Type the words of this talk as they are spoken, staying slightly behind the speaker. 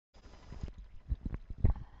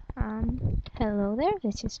Hello there,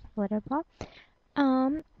 this is Flitterpaw,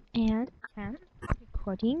 and I'm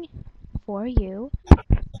recording for you,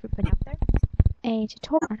 for putting out there, a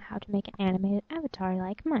tutorial on how to make an animated avatar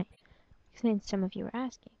like mine, since some of you were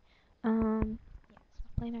asking. Yes,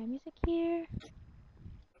 playing our music here.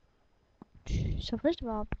 So first of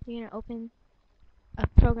all, you're gonna open a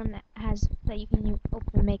program that you can open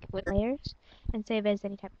and make with layers, and save as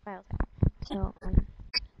any type of file type. So,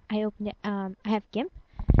 I opened it, I have GIMP,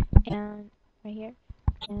 and right here,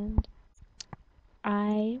 and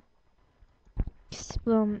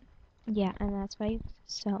yeah, and that's why.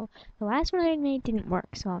 So the last one I made didn't work,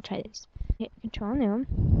 so I'll try this. Hit Control New,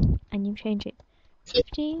 and you change it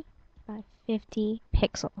 50 by 50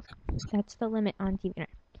 pixels. That's the limit on DeviantART.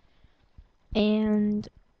 And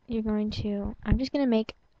you're going to, I'm just gonna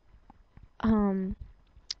make a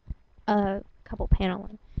couple panel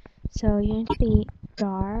one. So you need to be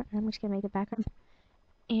dark. I'm just gonna make a background,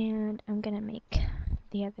 and I'm gonna make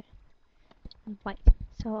the other white.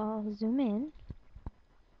 So I'll zoom in.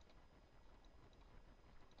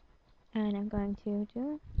 And I'm going to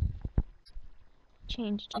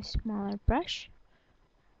change to smaller brush.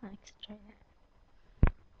 Let's try that.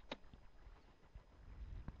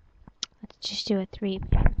 Let's just do a 3.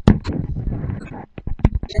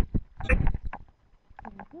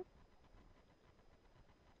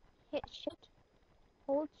 Hit shift,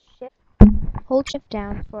 hold shift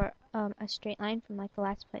down for a straight line from like the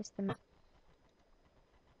last place the map.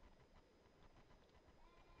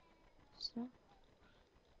 So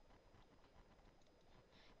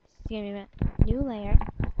this is gonna be a new layer.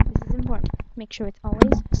 This is important. Make sure it's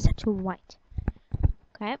always set to white.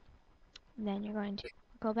 Okay. Then you're going to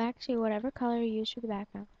go back to whatever color you used for the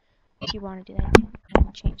background. If you want to do that, you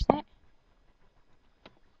can change that.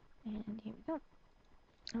 And here we go.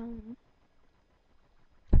 And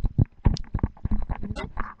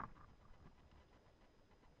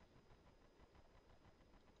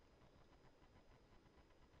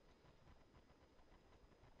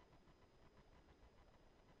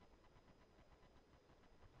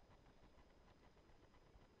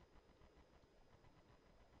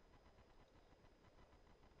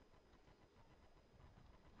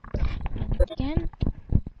again,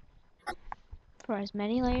 for as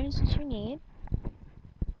many layers as you need.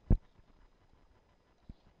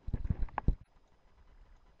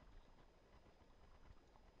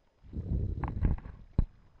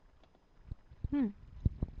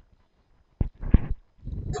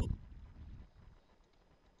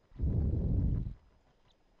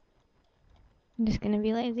 I'm just gonna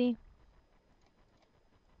be lazy.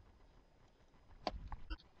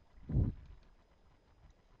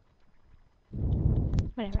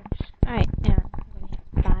 Whatever. Alright, now I'm gonna hit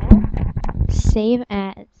File, Save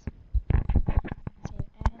As.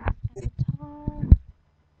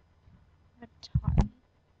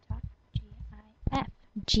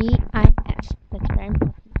 GIF. That's very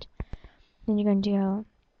important. Then you're going to go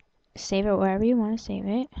save it wherever you want to save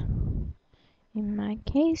it. In my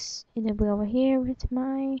case, it'll be over here with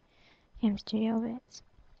my Cam Studio bits.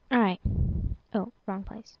 Alright. Oh, wrong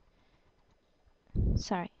place.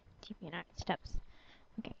 Sorry. DeviantART steps.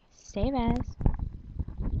 Okay. Save as.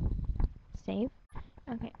 Save.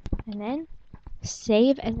 Okay. And then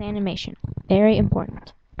save as animation. Very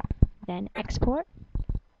important. Then export.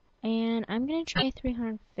 And I'm gonna try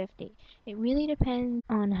 350. It really depends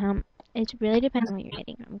on what you're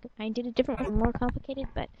getting. I did a different one, more complicated,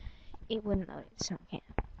 but it wouldn't load it, so okay.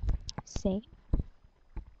 Save.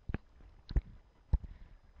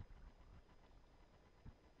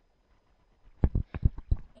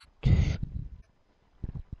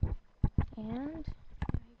 And you're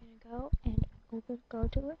gonna go and go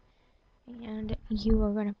to it, and you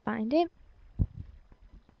are gonna find it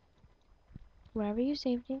wherever you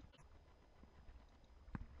saved it.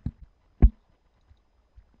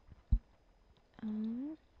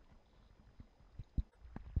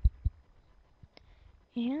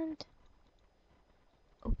 And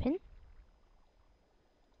open.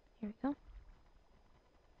 Here we go.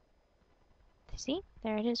 See,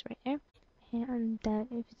 there it is right there. And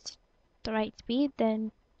if it's the right speed,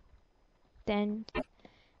 then you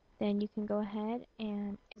can go ahead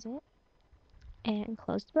and exit and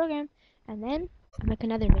close the program, and then I'll make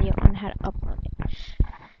another video on how to upload it.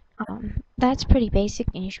 That's pretty basic,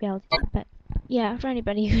 and you should be able to do it, but yeah, for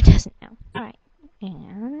anybody who doesn't know. Alright,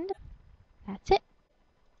 and that's it.